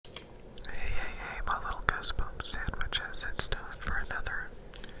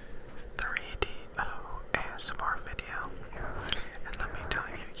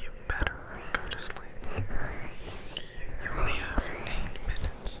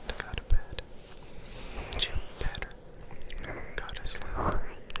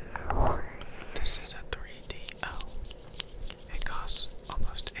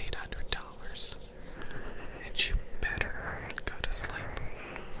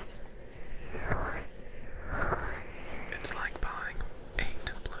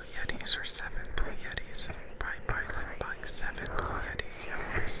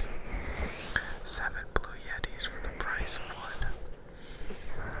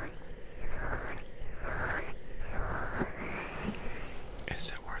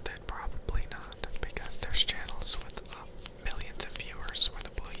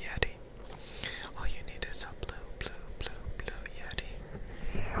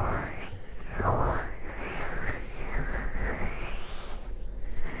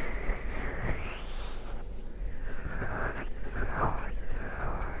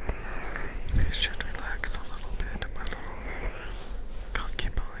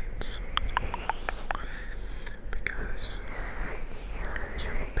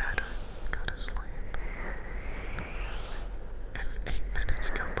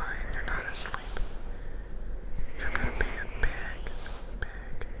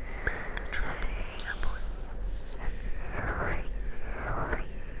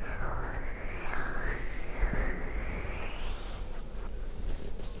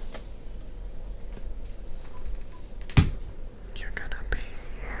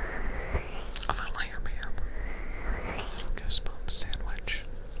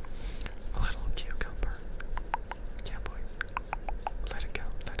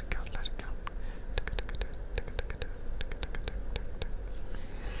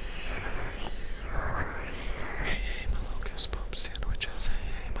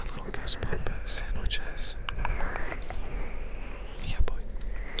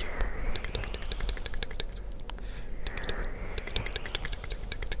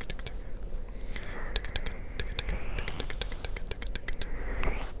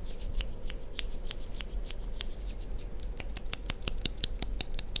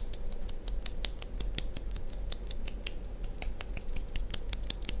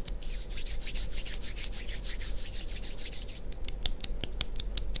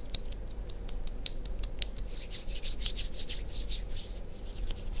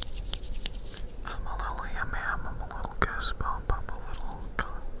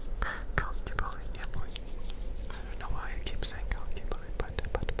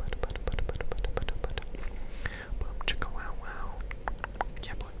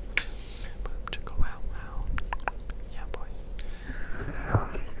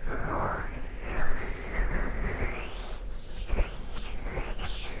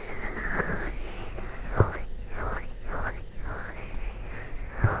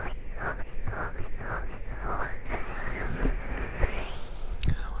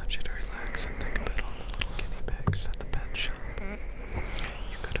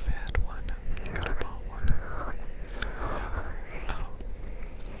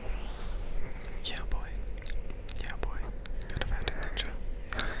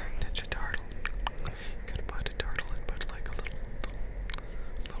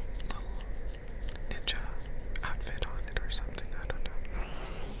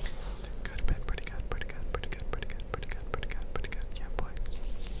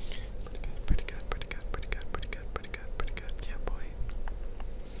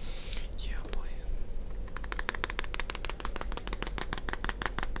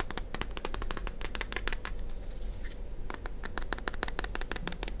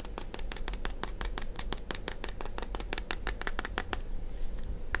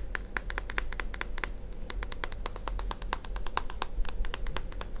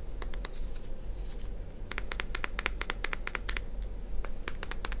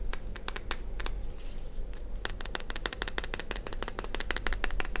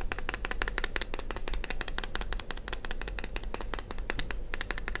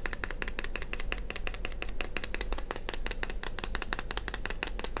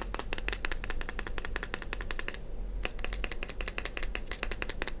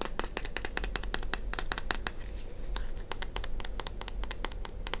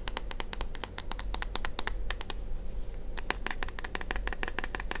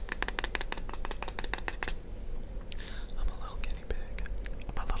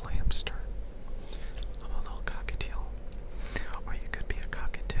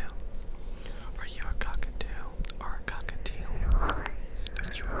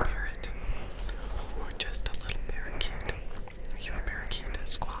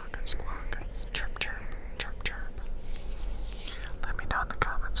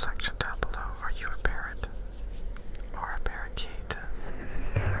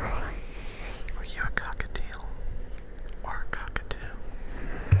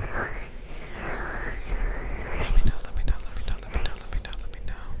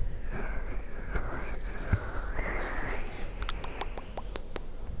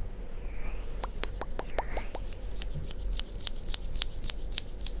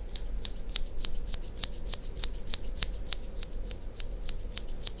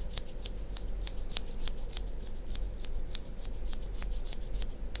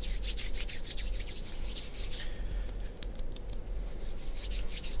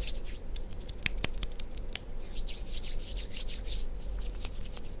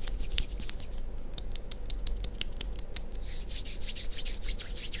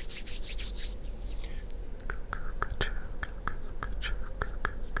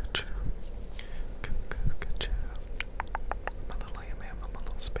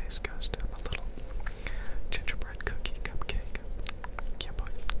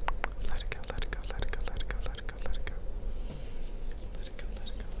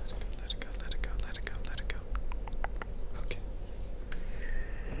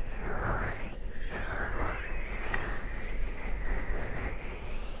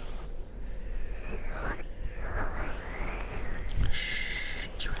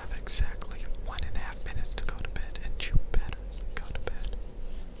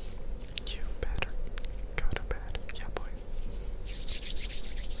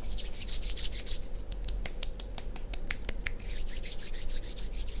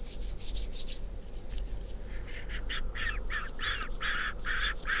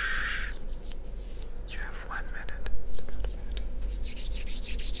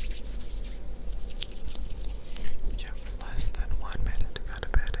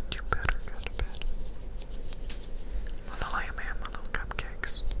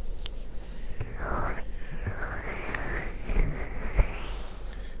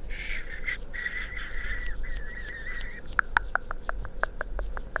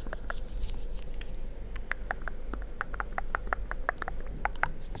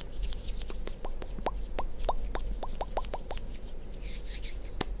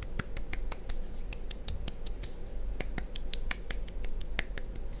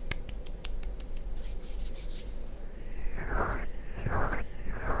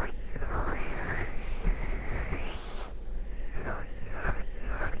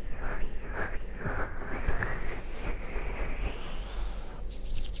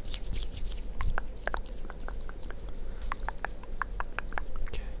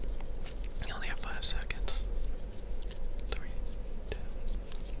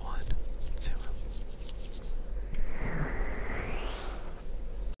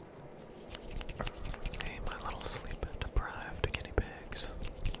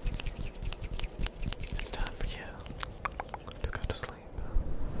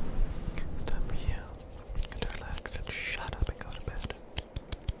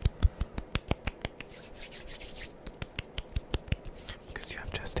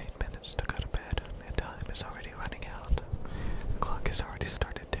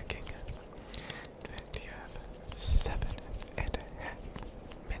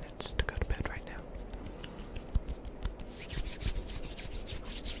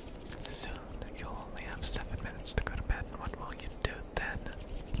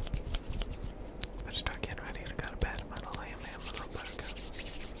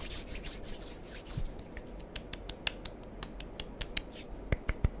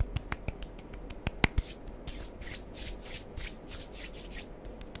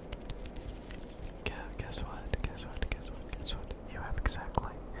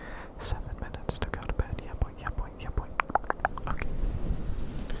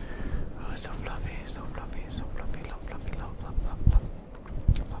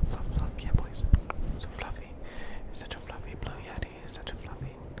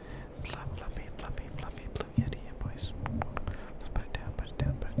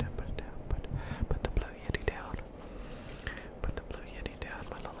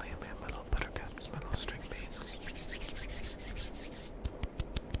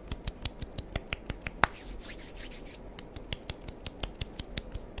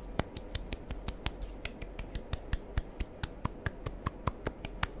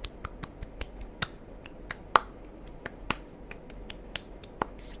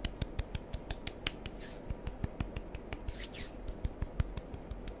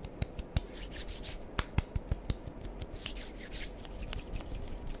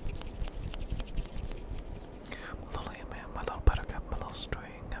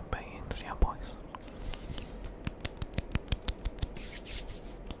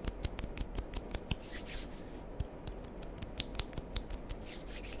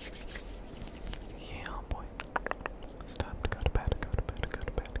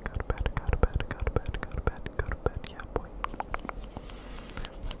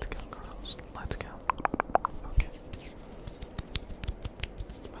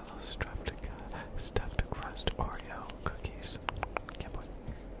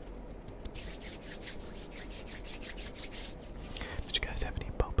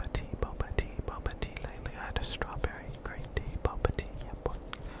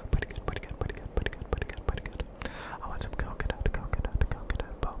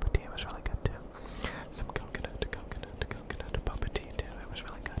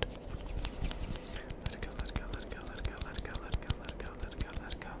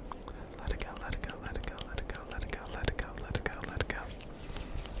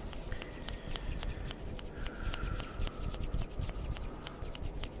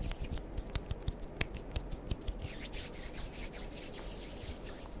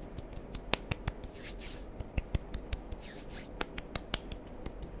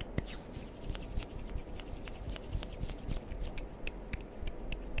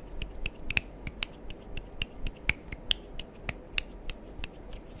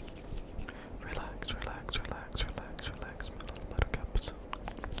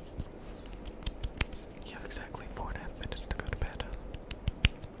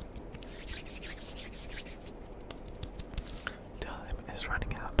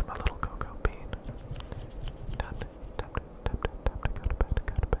out to my little cocoa bean. Time to go to bed, go to bed,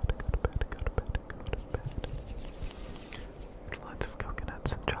 go to bed, go to bed, go to bed. Lots of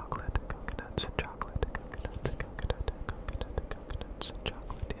coconuts and chocolate, coconuts and chocolate, coconuts and coconuts and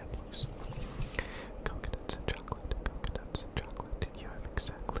chocolate, yeah boys. Coconuts and chocolate, coconuts and chocolate. You have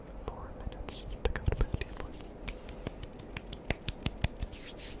exactly 4 minutes to go to bed, yeah boys.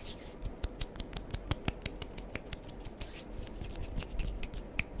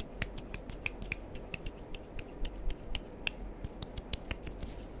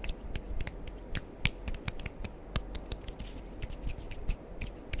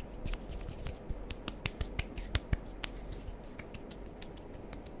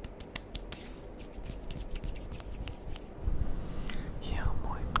 Yeah,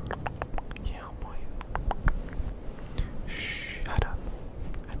 boy. Yeah, boy. Shut up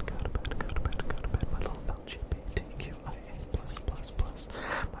and go to bed, go to bed, go to bed. My little LGBTQIA plus plus.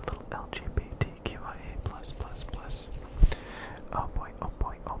 My little LGBTQIA plus plus. Oh boy, oh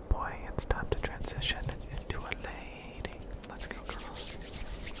boy, oh boy. It's time to transition into a lady. Let's go, girls.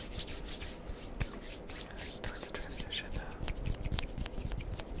 It's time to transition.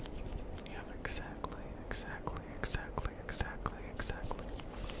 You have exactly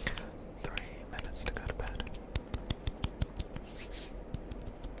 3 minutes to go to bed.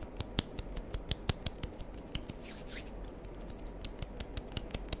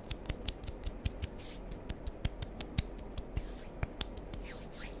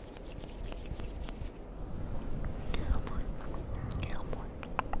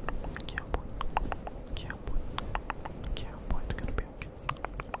 Cowboy, it's gonna be okay.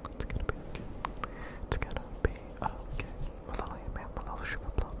 It's gonna be okay. It's gonna be okay. My little man, my little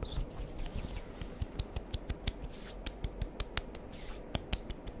sugar plums.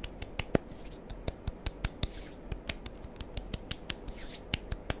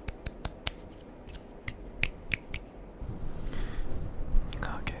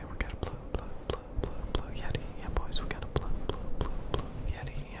 Okay, we got a blue Yeti, yeah boys. We got a blue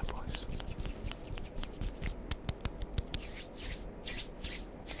Yeti, yeah boys.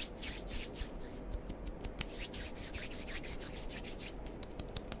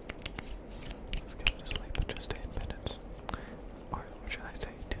 Let's go to sleep in just 8 minutes. Or should I say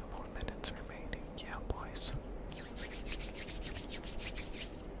 2 more minutes remaining? Yeah, boys.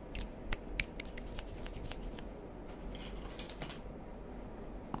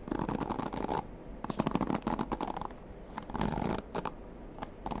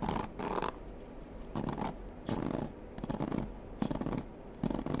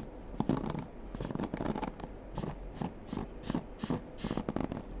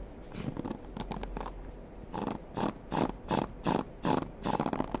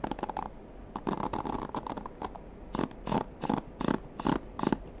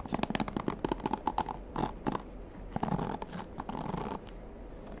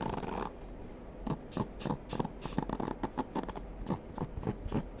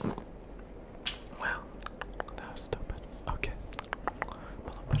 Wow, that was stupid. Okay, a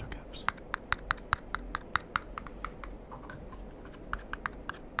little better cups.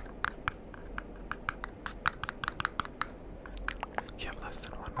 You have less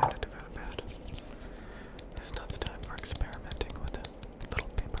than 1 minute to go to bed. This is not the time for experimenting with little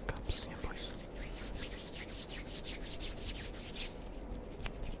paper cups, yeah boys.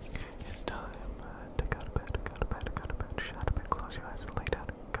 It's time to go to bed, go to bed, go to bed. Shut up and close your eyes and lay down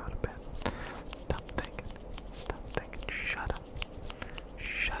and go to bed. Stop thinking, shut up.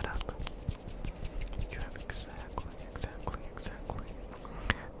 Shut up. You have exactly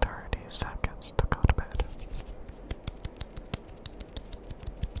 30 seconds to go to bed.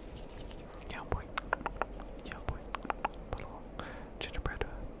 Yeah, boy. Little gingerbread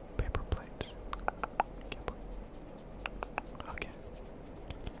paper plates. Yeah, boy. Okay.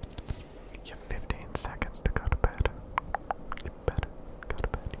 You have 15 seconds to go to bed. You better go to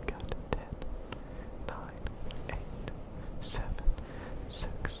bed. You got 10, 9, 8, 7,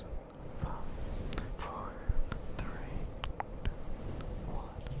 6, 5, 4, 3, 1,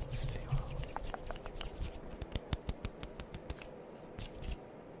 0.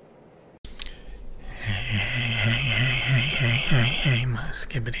 Hey, my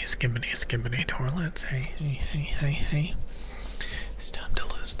skibbity toilets. Hey. It's time to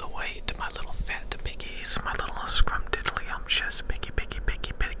lose the weight, my little fat piggies, my little scrumdiddlyumptious piggy,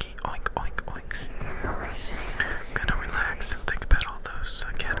 oink, oinks. Gonna relax and think about all those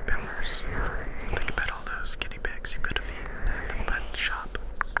caterpillars. Think about all those guinea pigs you could have eaten at the pet shop.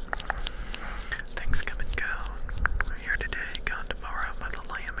 Things come and go. We're here today, gone tomorrow, my little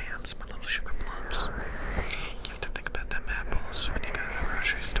lamb hams, my little sugar plums. You have to think about them apples when you go to the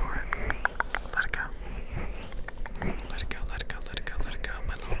grocery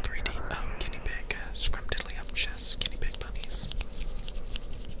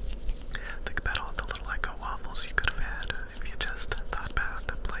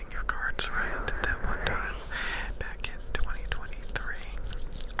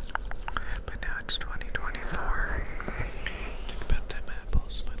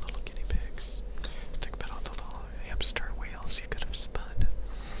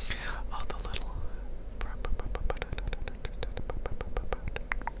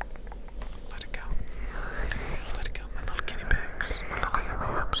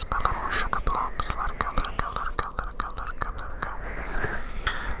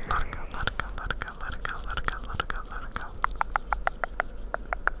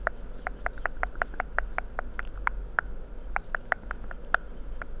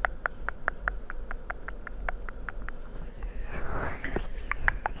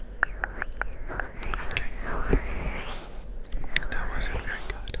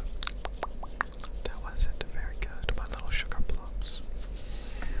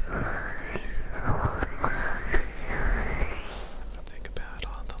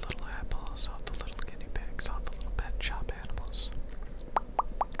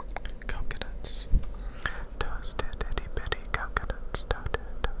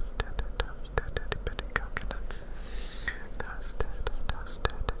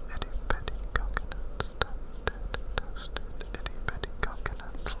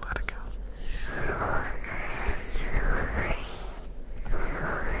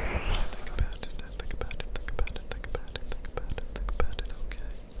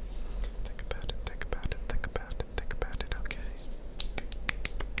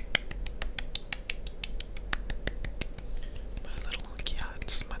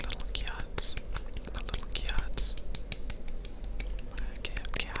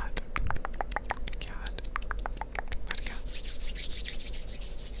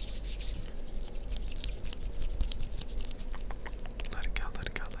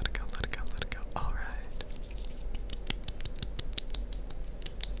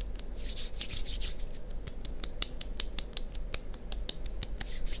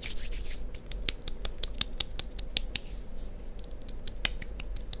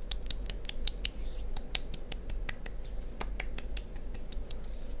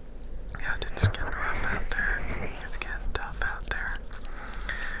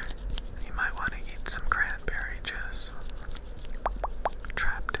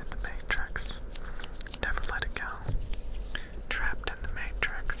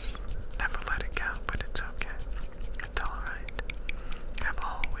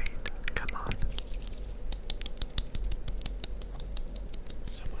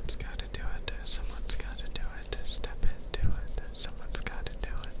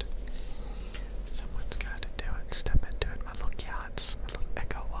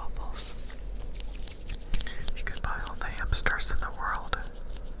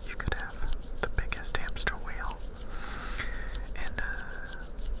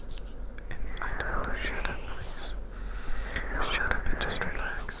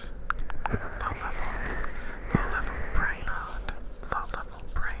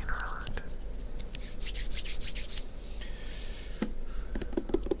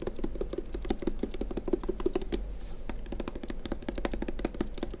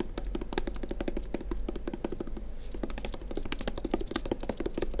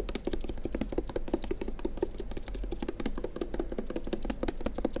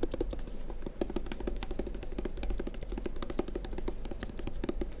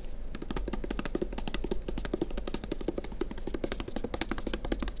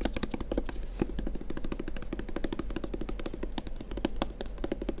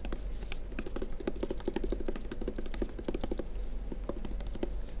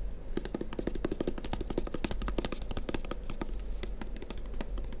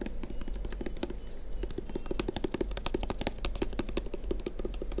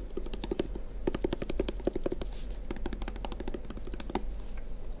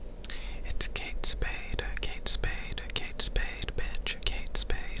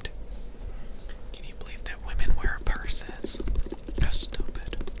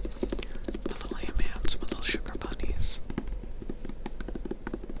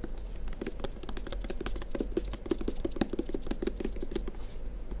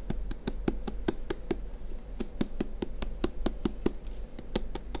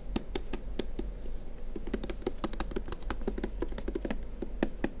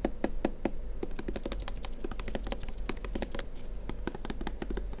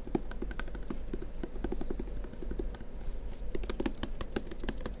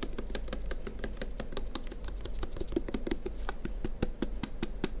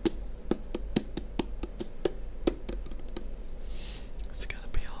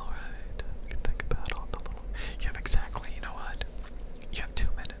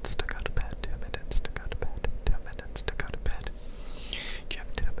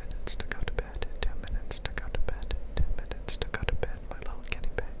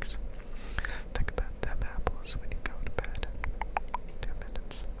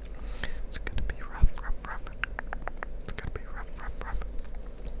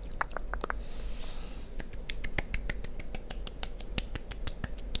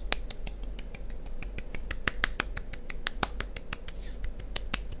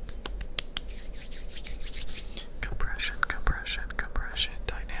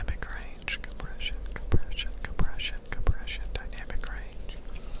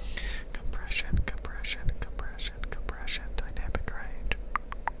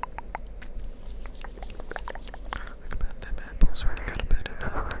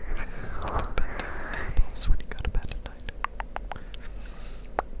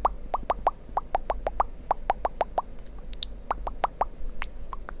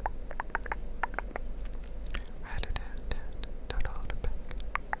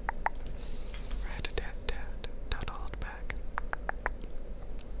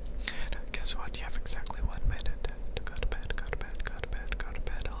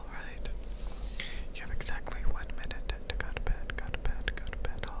exactly.